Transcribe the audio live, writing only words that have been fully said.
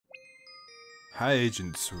Hi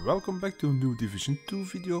agents, welcome back to a new Division 2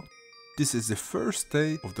 video. This is the first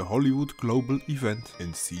day of the Hollywood Global event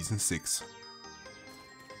in Season 6.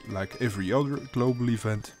 Like every other global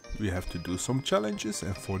event, we have to do some challenges,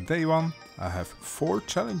 and for day 1 I have 4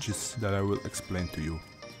 challenges that I will explain to you.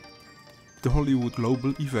 The Hollywood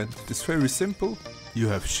Global event is very simple. You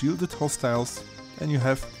have shielded hostiles and you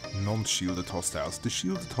have non-shielded hostiles. The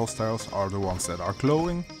shielded hostiles are the ones that are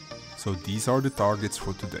glowing, so these are the targets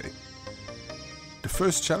for today. The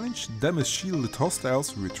first challenge, damage shielded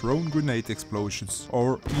hostiles with thrown grenade explosions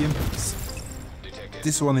or EMPs.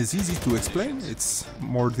 This one is easy to explain, it's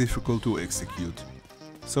more difficult to execute.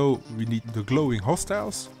 So we need the glowing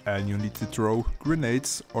hostiles and you need to throw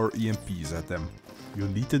grenades or EMPs at them. You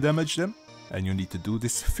need to damage them and you need to do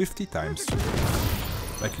this 50 times.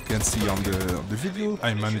 Like you can see on the video,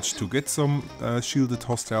 I managed to get some shielded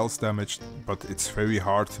hostiles damaged, but it's very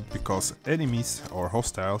hard because enemies or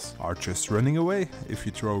hostiles are just running away if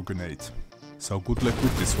you throw a grenade. So good luck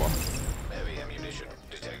with this one. Heavy ammunition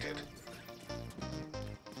detected.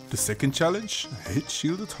 The second challenge, hit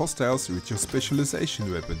shielded hostiles with your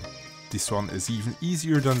specialization weapon. This one is even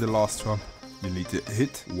easier than the last one. You need to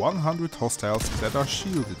hit 100 hostiles that are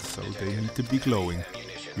shielded, so they need to be glowing.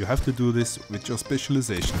 You have to do this with your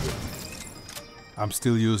specialization weapon. I'm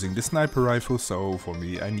still using the sniper rifle, so for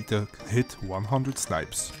me I need to hit 100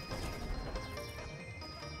 snipes.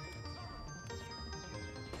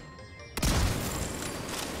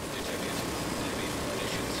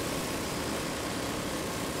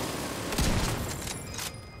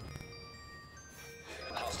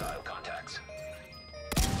 Hostile contacts.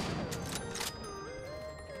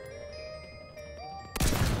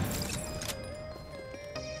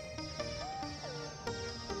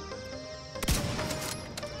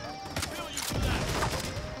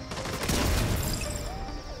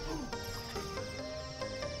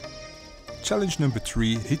 Challenge number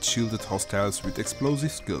 3, hit shielded hostiles with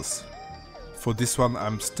explosive skills. For this one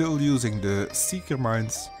I'm still using the seeker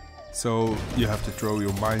mines, so you have to throw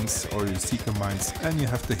your mines or your seeker mines and you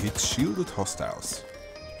have to hit shielded hostiles.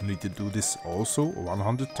 You need to do this also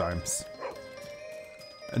 100 times.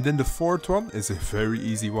 And then the fourth one is a very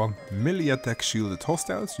easy one, melee attack shielded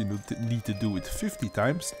hostiles. You need to do it 50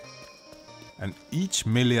 times. And each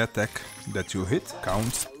melee attack that you hit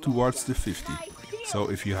counts towards the 50. So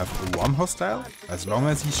if you have one hostile, as long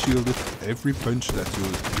as he's shielded, every punch that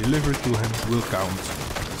you deliver to him will count.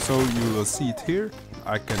 So you will see it here.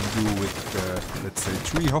 I can do with, let's say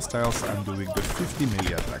 3 hostiles, I'm doing the 50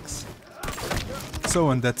 melee attacks.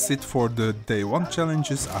 So and that's it for the day 1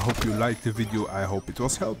 challenges. I hope you liked the video, I hope it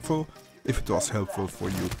was helpful. If it was helpful for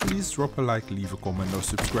you, please drop a like, leave a comment or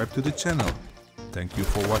subscribe to the channel. Thank you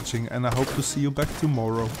for watching and I hope to see you back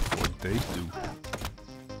tomorrow for day 2.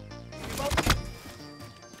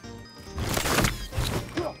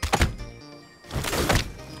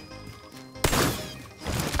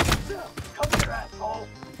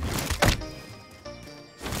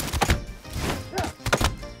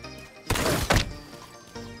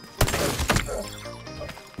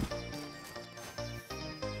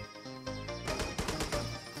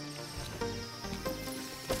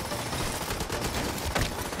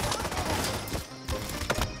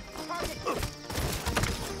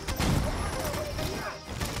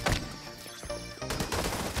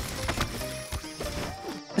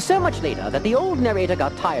 So much later that the old narrator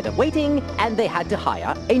got tired of waiting and they had to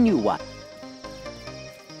hire a new one.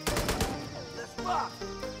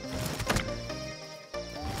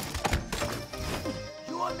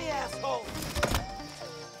 You and me, asshole!